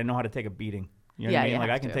fight, but I know how to take a beating. You know what Yeah, I mean? you Like,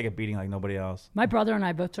 I have can to. take a beating like nobody else. My brother and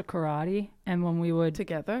I both took karate, and when we would,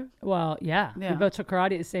 together. well, yeah, we Yeah. both took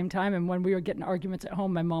karate at the same time. And when we were getting arguments at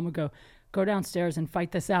home, my mom would go downstairs and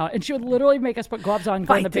fight this out, and she would literally make us put gloves on,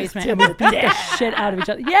 go in the Fight this basement, and we would beat the shit out of each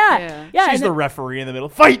other. Yeah, Yeah. yeah, She's and the then- referee in the middle.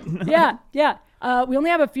 Fight! yeah, yeah. We only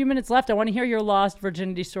have a few minutes left. I want to hear your lost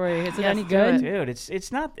virginity story. Is it Yes, any do good? it. Dude,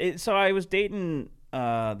 it's not. So I was dating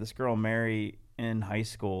this girl, Mary, in high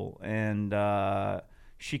school, and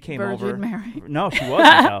she came Virgin over. Mary. No, she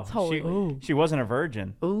wasn't. though. Totally. She wasn't a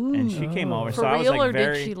virgin. Ooh. And she came over. For so I was real, like or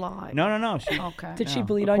very. did she lie? No. She, Okay. Did she no.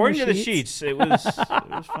 bleed on According your to sheets? the sheets, it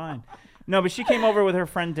was fine. No, but she came over with her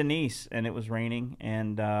friend Denise, and it was raining,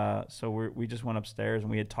 and so we just went upstairs,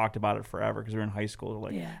 and we had talked about it forever because we were in high school. We're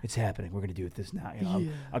like, Yeah. it's happening. We're gonna do it this now. You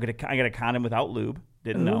know, I got a condom without lube.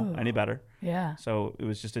 Didn't know any better. Yeah. So it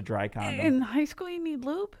was just a dry condom. In high school, you need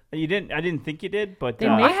lube. You didn't? I didn't think you did, but They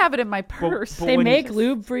I have it in my purse. but They when- make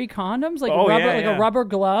lube-free condoms, like Oh, rubber, yeah, like yeah. a rubber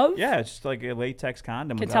glove. yeah, it's just like a latex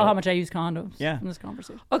condom. Can without- tell how much I use condoms. Yeah. In this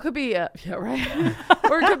conversation. Oh, it could be yeah, right.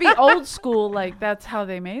 Or it could be old school, like that's how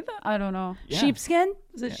they made them. I don't know. Yeah. Sheepskin?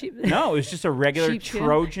 Is it sheep? No, it was just a regular Sheepskin.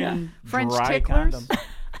 Trojan French dry ticklers. condom.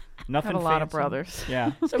 Nothing Have a lot of fancy. brothers.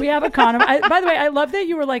 Yeah. So we have a condom. By the way, I love that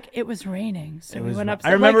you were like, it was raining. So It we was went ra-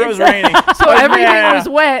 upstairs. I remember like, it was it's- raining. So Oh, everything yeah. was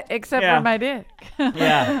wet except Yeah. for my dick.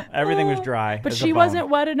 Yeah, everything was dry. But as a she bone. wasn't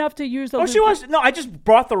wet enough to use the Oh, lube. she was. No, I just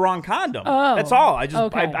brought the wrong condom. Oh, That's all. I just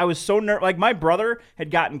okay. I was so nervous. Like my brother had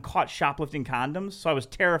gotten caught shoplifting condoms, so I was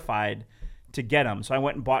terrified to get them. So I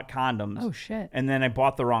went and bought condoms. Oh, shit. And then I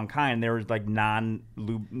bought the wrong kind. There was like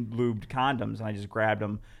non-lubed condoms, and I just grabbed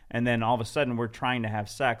them. And then all of a sudden, we're trying to have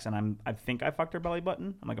sex, and I think I fucked her belly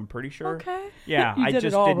button. I'm pretty sure. Okay. Yeah, You I did it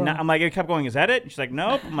just all did not. wrong. I'm like, I kept going. Is that it? She's like,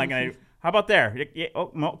 nope. I'm like, how about there? Yeah,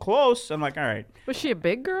 oh, no, close. I'm like, all right. Was she a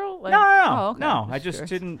big girl? Like, No. Oh, okay. No, I just Sure.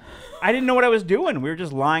 didn't. I didn't know what I was doing. We were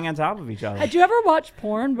just lying on top of each other. Had you ever watched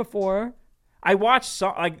porn before? I watched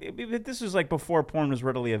some this was like before porn was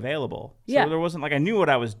readily available. So Yeah. there wasn't like I knew what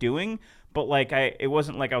I was doing, but like it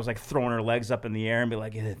wasn't like I was like throwing her legs up in the air and be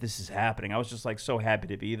like, yeah, this is happening. I was just like so happy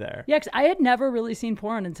to be there. Yeah, 'cause I had never really seen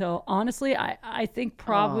porn until, honestly, I think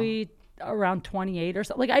probably around 28 or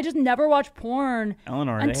something. Like, I just never watched porn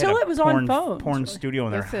Eleanor, until they had it was on phones. porn studio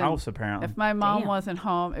in their Listen, house, apparently. If my mom Damn. wasn't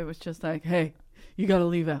home, it was just like, hey, you got to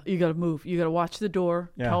leave out. You got to move. You got to watch the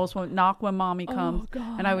door. Yeah. Tell us knock when mommy comes.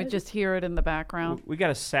 God. And I would just hear it in the background. We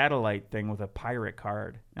got a satellite thing with a pirate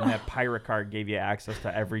card, and that pirate card gave you access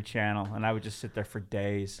to every channel, and I would just sit there for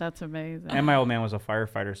days. That's amazing. And my old man was a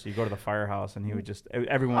firefighter, so you go to the firehouse, and he would just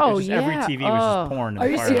everyone. Oh, Every yeah. TV was just porn. In Are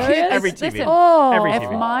the you firehouse. serious? Every TV. Listen, Oh. Every if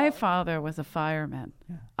TV. my father was a fireman,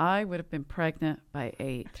 I would have been pregnant by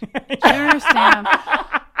 8. Do you understand?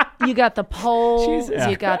 You got the poles, Jesus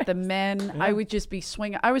you got the men. I would just be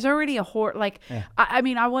swinging. I was already a whore. Like, I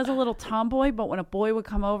mean, I was a little tomboy, but when a boy would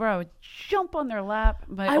come over, I would jump on their lap.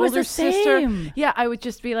 My I was older the same. yeah, I would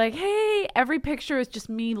just be like, hey, every picture is just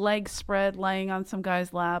me, legs spread, laying on some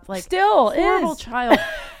guy's lap. Like, Still horrible is. child.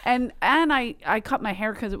 and I cut my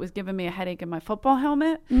hair because it was giving me a headache in my football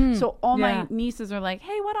helmet. So all yeah. my nieces are like,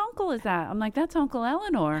 hey, what uncle is that? I'm like, that's Uncle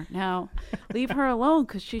Eleanor. Now, leave her alone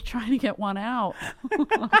because she's trying to get one out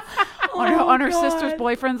on her sister's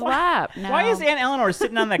boyfriend's lap. Now, Why is Aunt Eleanor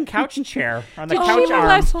sitting on the couch chair on the did couch she arm?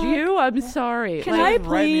 molest you? I'm sorry. Can Like, I right in the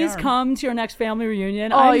please arm. come to your next family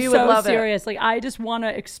reunion? Oh, I'm you would so love it. serious. Like, I just want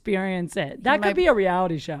to experience it. That My- could be a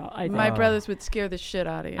reality show. I think. my brothers would scare the shit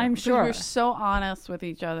out of you. I'm Because sure. We're so honest with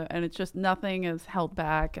each other, and it's just nothing is held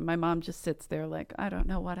back. And my mom just sits there like, I don't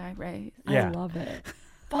know what I raised. Yeah. I love it.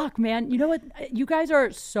 Fuck, man. You know what? You guys are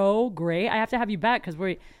so great. I have to have you back because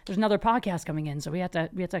there's another podcast coming in, so we have to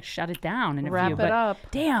shut it down and Wrap it up.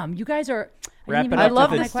 Damn, you guys are. Wrap it I up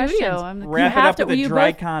love with the a- studio. Wrap it up with a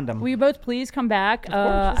dry condom. Will you both please come back? This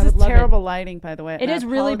I is would love terrible lighting, by the way. It and I is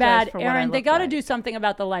really apologize bad, for what I Aaron. They look got to like. do something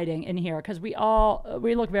about the lighting in here because we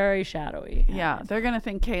look very shadowy. Yeah, they're gonna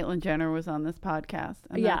think Caitlyn Jenner was on this podcast.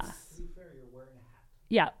 And Yeah. that's-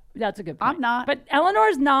 Yeah, that's a good point. I'm not. But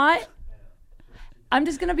Eleanor's not. I'm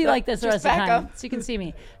just going to be like this the rest just of the back time up. so you can see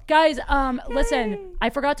me. Guys, listen, I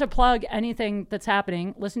forgot to plug anything that's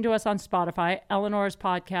happening. Listen to us on Spotify, Eleanor's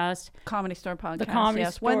podcast, Comedy Store podcast. Comedy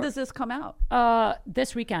yes. Store. When does this come out?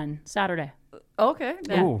 this weekend, Saturday. Okay.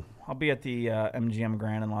 then. Ooh, I'll be at the MGM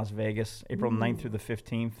Grand in Las Vegas, April 9th through the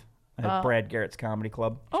 15th at Brad Garrett's Comedy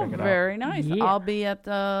Club. Check Oh, it out. very nice. Yeah. I'll be at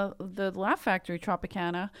the Laugh Factory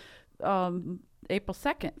Tropicana, April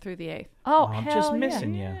 2nd through the 8th. Oh, I'm hell just yeah.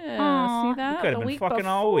 missing you. Yeah, Aw. see that? You could have The been week fucking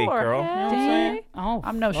all week, before. girl. Hell You know what I'm saying? yeah. Oh,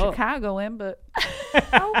 I'm no fuck. Chicagoan, but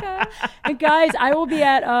okay. And guys, I will be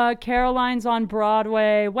at Caroline's on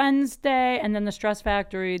Broadway Wednesday, and then the Stress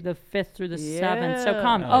Factory the 5th through the 7th. So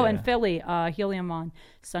come. Oh, And yeah. Philly, Helium on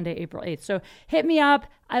Sunday, April 8th. So hit me up.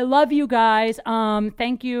 I love you guys.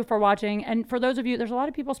 Thank you for watching. And for those of you, there's a lot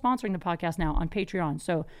of people sponsoring the podcast now on Patreon.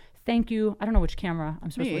 So thank you. I don't know which camera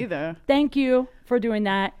I'm supposed to Me look. either. Thank you for doing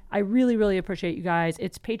that. I really, really appreciate you guys.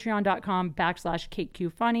 It's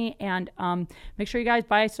patreon.com/KateQFunny. And make sure you guys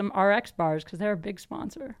buy some RX bars because they're a big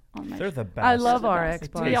sponsor on my They're show. the best. I love They're the RX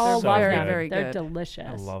best. bars. We all so love good. them. Very They're good. delicious.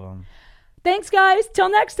 I love them. Thanks, guys. Till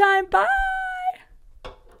next time. Bye.